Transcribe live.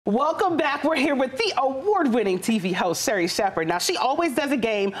Welcome back. We're here with the award-winning TV host, Sherri Shepherd. Now, she always does a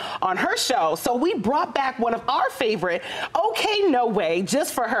game on her show, so we brought back one of our favorite, Okay, No Way,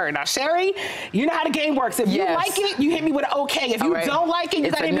 just for her. Now, Sherri, you know how the game works. If you like it, you hit me with an okay. If you don't like it,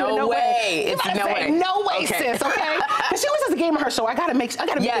 you gotta hit me with a no way. It's a no way. No way, sis, okay? Because she always does a game on her show. I gotta make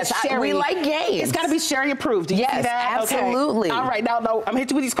it Sherri. We like games. It's gotta be Sherri approved. Do you see that? Absolutely. Okay. All right, now, I'm gonna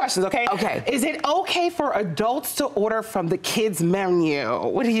hit you with these questions, okay? Okay. Is it okay for adults to order from the kids' menu?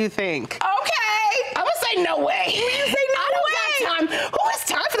 What do you think? Okay. I'm gonna say no way. You say no way. Got time. Who has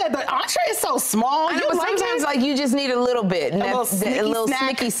time for that? The entree is so small. I know, but sometimes like you just need a little bit. A little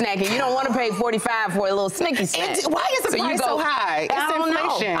snicky snack. And you don't want to pay $45 for a little snicky snack. Why is the price so high? I don't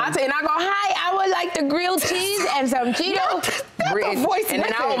know. I tell you, and I go, hi, I would like the grilled cheese and some Cheetos. And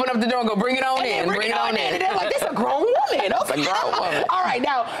then I open up the door and go, bring it on in. Bring it on in. And they're like, this is a grown woman. It's a grown woman. All right,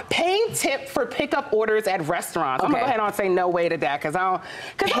 now, paying tip for pickup orders at restaurants. I'm gonna go ahead and say no way to that, because I'm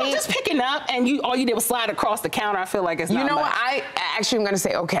just picking up and all you did was slide across the counter. I feel like it's not much. I actually am gonna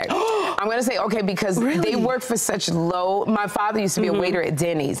say okay. I'm gonna say okay because they work for such low. My father used to be a waiter at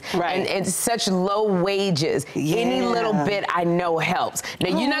Denny's, and it's such low wages. Any little bit I know helps. Now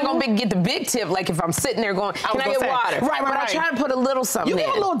you're not gonna get the big tip like if I'm sitting there going, can I get water? Right. But I try to put a little something in. You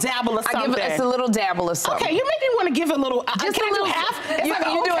give a little dabble of something. It's a little dabble of something. Okay, you make me want to give a little. Just can a little. I do half?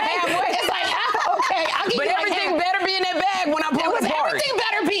 You do it halfway. It's like half. Okay, I'll give but you everything better be in that bag when I pull it apart. Everything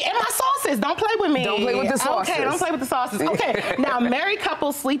better be in my sauces. Don't play with me. Don't play with the sauces. Okay, don't play with the sauces. Okay, now married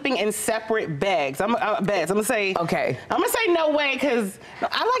couples sleeping in separate beds. I'm gonna say okay. I'm gonna say no way because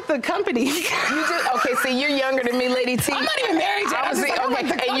I like the company. Okay, so you're younger than me, Lady T. I'm not even married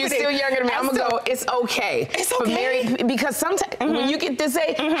yet. And you're still younger than me. I'm gonna go. It's okay. It's okay. Because sometimes when you get this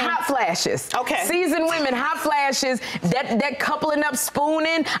hot flashes. Okay. Seasoned women, hot flashes. That coupling up,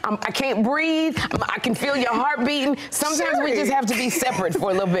 spooning. I can't breathe. I can feel your heart beating. Sometimes we just have to be separate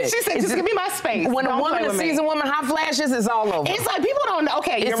for a little bit. She said, just give me my space. When a seasoned woman hot flashes, it's all over. It's like people don't know.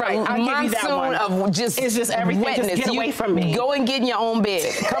 Okay, you're right. I'll give you that one. Of just it's just everything. Wetness. Just get away from me. Go and get in your own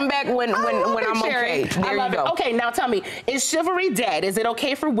bed. Come back when I'm okay. There you go. Okay, now tell me, is chivalry dead? Is it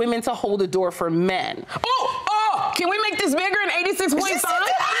okay for women to hold the door for men? Can we make this bigger in 86 points?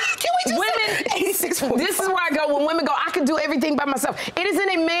 Can we women, 86 points? This is where I go when women go, I can do everything by myself. It is in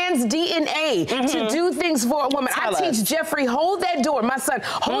a man's DNA to do things for a woman. I teach Jeffrey, hold that door. My son,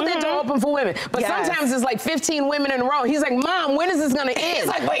 hold that door open for women. But sometimes it's like 15 women in a row. He's like, Mom, when is this gonna end? He's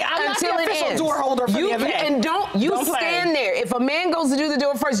like, wait, I'm not the official door holder for the event. And don't stand there. If a man goes to do the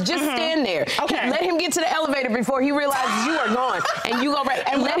door first, just stand there. Okay. Let him get to the elevator before he realizes you are gone. And you go right.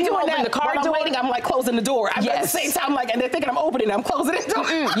 And let him open the car door. I'm like closing the door. At the same time, and they're thinking I'm opening it, I'm closing it.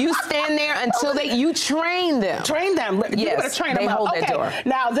 You stand there until you train them. Train them. Yes, train them. They hold that door.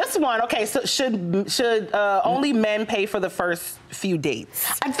 Now this one, okay, so should only men pay for the first few dates?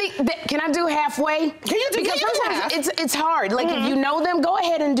 I think can I do halfway? Can you do? Because sometimes it's hard. Like if you know them, go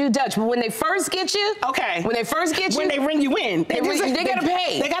ahead and do Dutch. But when they first get you, when they ring you in, they gotta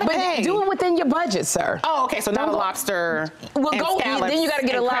pay. They gotta pay. Do it within your budget, sir. Oh, okay. So not a lobster. Well, then you gotta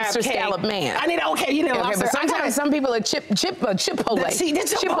get a lobster scallop man. I need you need a lobster. But sometimes some people are Chipotle. Chipotle. It's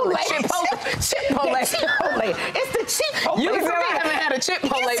the Chipotle. You can say I haven't had a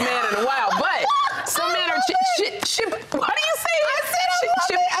Chipotle man in a while, but some men are what do you say?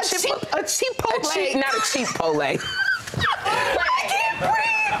 I said a Chipotle. Not a cheap pole. I can't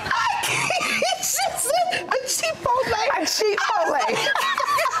breathe. I can't. A Chipotle. A Chipotle.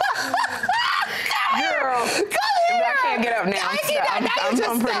 Girl, come here. I can't get up now.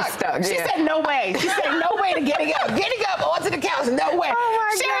 I'm pretty stuck. She said no way. She said no way to getting up. Getting up onto the couch, no way.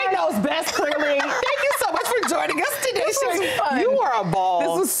 Sherri knows best, clearly. Thank you so much for joining us today, Sherri. You are a ball.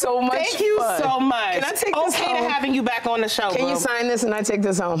 This was so much fun. Thank you so much. Can I take this home? To having you back on the show. Can you sign this and I take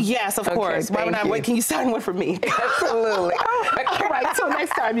this home? Yes, of course. Why would I wait? Can you sign one for me? Absolutely. All right, till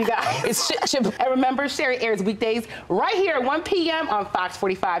next time, you guys. It's And remember, Sherri airs weekdays right here at 1 p.m. on Fox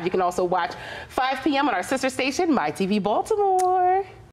 45. You can also watch 5 p.m. on our sister station, My TV Baltimore.